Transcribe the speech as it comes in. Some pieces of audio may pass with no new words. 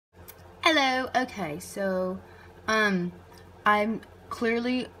Hello. Okay, so I'm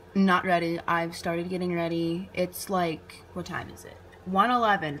clearly not ready. I've started getting ready. It's like, what time is it?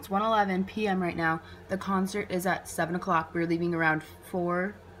 1:11. It's 1:11 p.m. right now. The concert is at 7 o'clock. We're leaving around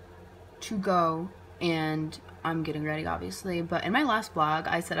 4 to go, and I'm getting ready, obviously. But in my last vlog,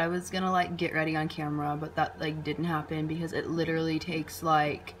 I said I was gonna like get ready on camera, but that like didn't happen because it literally takes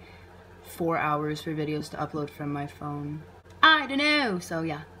like 4 hours for videos to upload from my phone. I don't know. So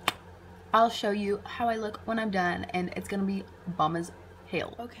yeah, I'll show you how I look when I'm done, and it's gonna be bomb as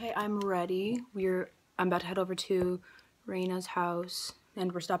hell. Okay, I'm ready. I'm about to head over to Raina's house,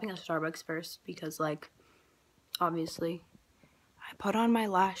 and we're stopping at Starbucks first because, like, obviously, I put on my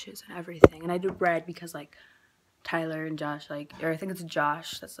lashes and everything, and I did red because, like, Tyler and Josh, like, or I think it's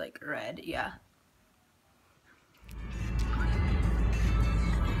Josh that's like red, yeah.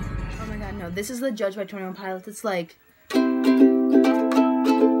 Oh my god, no, this is the Judged by 21 Pilots. It's like,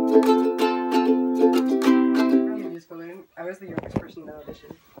 I was the youngest person in the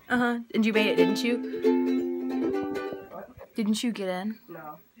audition. And you made it, didn't you? What? Didn't you get in?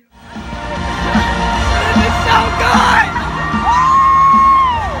 No. This is so good!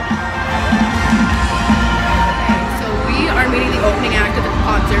 Okay, so we are meeting the opening act of the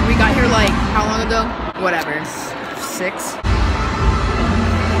concert. We got here like, how long ago? Whatever. 6?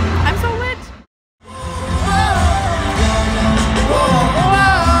 I'm so lit!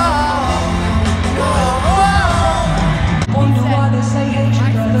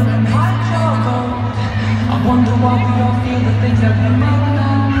 Wonder why we all feel the things that we make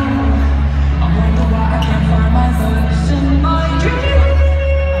now. I wonder why I can't find my voice in my dreams.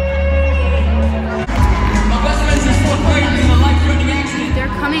 My best friend's in 4th grade in a life-threatening accident.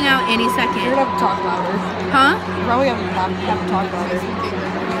 They're coming out any second. You're gonna have to talk louder. Huh? You probably have to talk louder.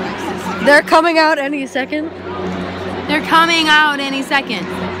 They're coming out any second. They're coming out any second.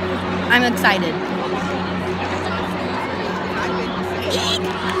 I'm excited.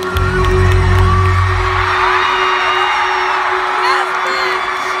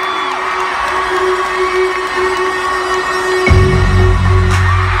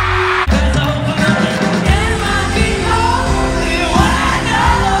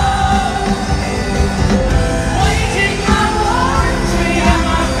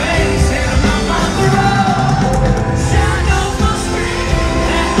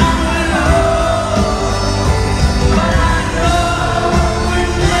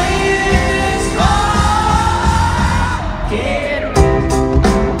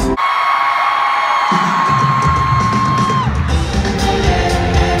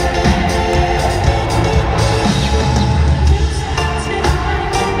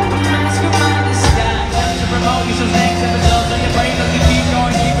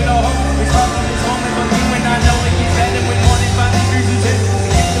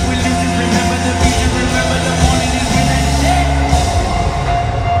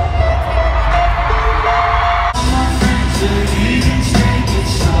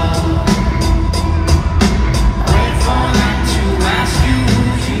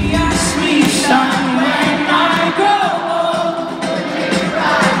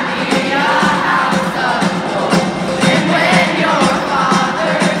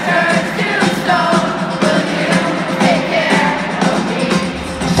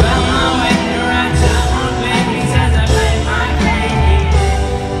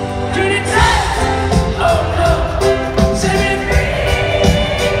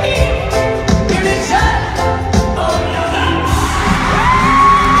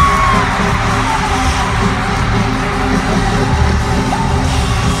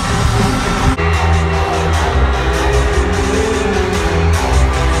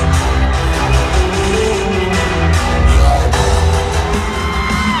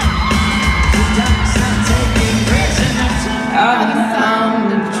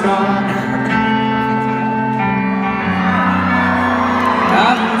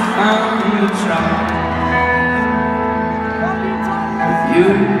 You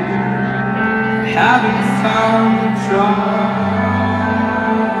haven't found the trust.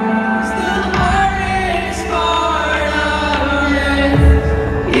 The hardest part of it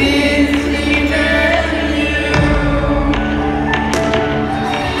is even you.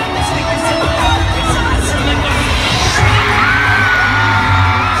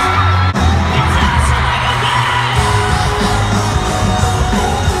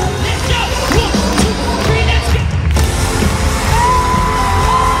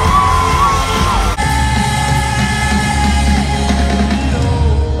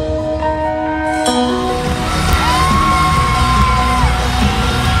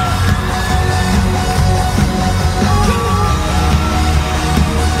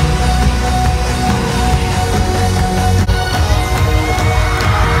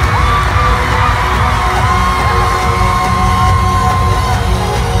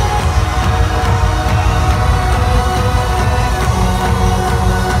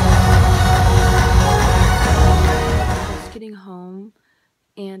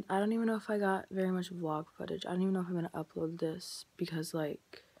 don't even know if I got very much vlog footage. I don't even know if I'm gonna upload this because,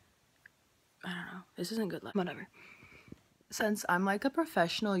 like, I don't know. This isn't good. Whatever. Since I'm like a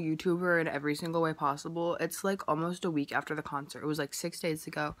professional YouTuber in every single way possible, it's like almost a week after the concert. It was like 6 days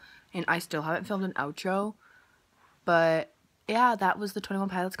ago, and I still haven't filmed an outro. But yeah, that was the 21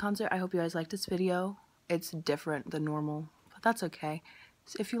 Pilots concert. I hope you guys liked this video. It's different than normal, but that's okay.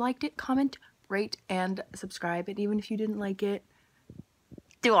 So if you liked it, comment, rate, and subscribe. And even if you didn't like it,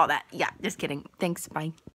 do all that. Yeah, just kidding. Thanks. Bye.